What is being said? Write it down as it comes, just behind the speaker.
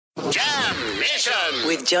Mission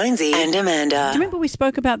with Jonesy and Amanda. Do you remember we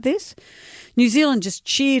spoke about this? New Zealand just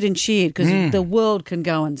cheered and cheered because the world can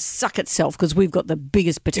go and suck itself because we've got the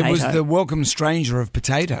biggest potato. It was the welcome stranger of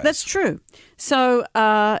potatoes. That's true. So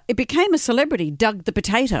it became a celebrity, Doug the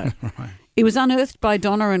Potato. Right. It was unearthed by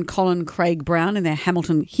Donna and Colin Craig Brown in their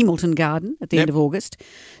Hamilton garden at the end of August.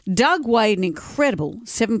 Doug weighed an incredible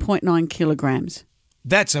 7.9 kilograms.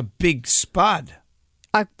 That's a big spud.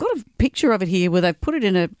 I've got a picture of it here where they've put it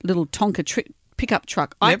in a little Tonka pickup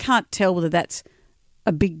truck. I can't tell whether that's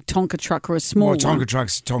a big Tonka truck or a small one.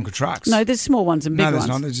 Tonka trucks. No, there's small ones and big ones. No, there's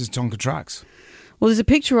not. There's just Tonka trucks. Well, there's a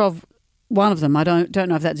picture of one of them. I don't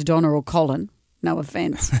know if that's Donna or Colin. No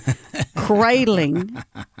offence. Cradling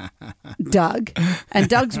Doug, and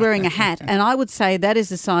Doug's wearing a hat, and I would say that is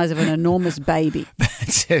the size of an enormous baby.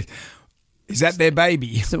 That's it. Is that their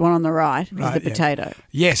baby? It's the one on the right, is the potato.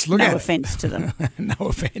 Yes, look at it. No offence to them. No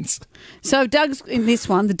offence. So Doug's in this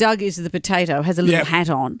one, the Doug is the potato, has a little hat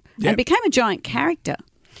on, and became a giant character.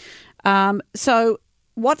 So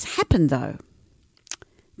what's happened though?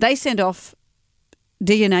 They sent off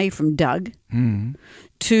DNA from Doug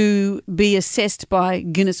to be assessed by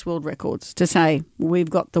Guinness World Records to say, we've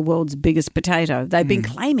got the world's biggest potato. They've been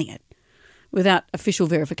claiming it without official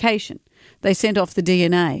verification. They sent off the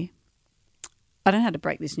DNA. I don't know how to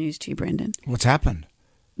break this news to you, Brendan. What's happened?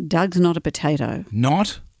 Doug's not a potato.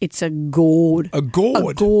 Not? It's a gourd. A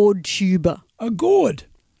gourd? A gourd tuber. A gourd?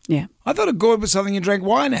 Yeah. I thought a gourd was something you drank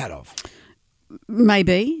wine out of.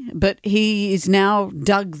 Maybe, but he is now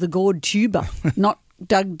Doug the gourd tuber, not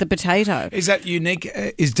Doug the potato. Is that unique?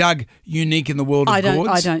 Is Doug unique in the world of gourds?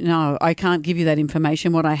 I don't know. I can't give you that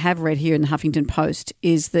information. What I have read here in the Huffington Post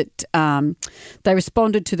is that they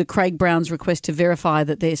responded to the Craig Browns' request to verify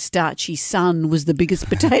that their starchy son was the biggest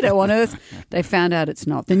potato on earth. They found out it's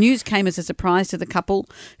not. The news came as a surprise to the couple,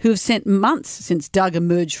 who have spent months since Doug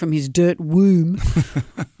emerged from his dirt womb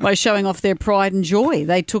by showing off their pride and joy.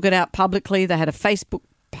 They took it out publicly. They had a Facebook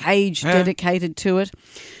page dedicated to it.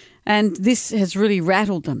 And this has really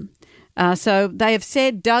rattled them. So they have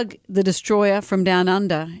said Doug the Destroyer from Down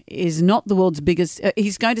Under is not the world's biggest.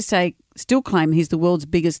 He's going to still claim he's the world's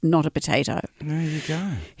biggest not a potato. There you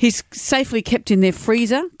go. He's safely kept in their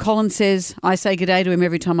freezer. Colin says, I say good day to him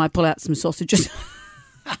every time I pull out some sausages.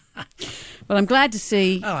 But I'm glad to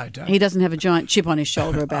see he doesn't have a giant chip on his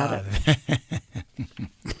shoulder about it.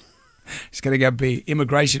 He's going to go be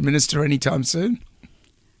immigration minister anytime soon.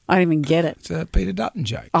 I don't even get it. It's a Peter Dutton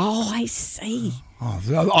joke. Oh, I see.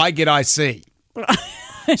 I see.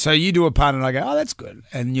 So you do a pun and I go, oh, that's good.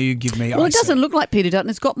 And you give me Well, it doesn't look like Peter Dutton.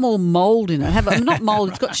 It's got more mould in it. Not mould,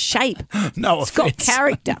 it's got shape. No offence. offence. It's got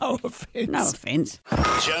character. No offence. No offence.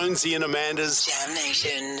 Jonesy and Amanda's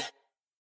Damnation.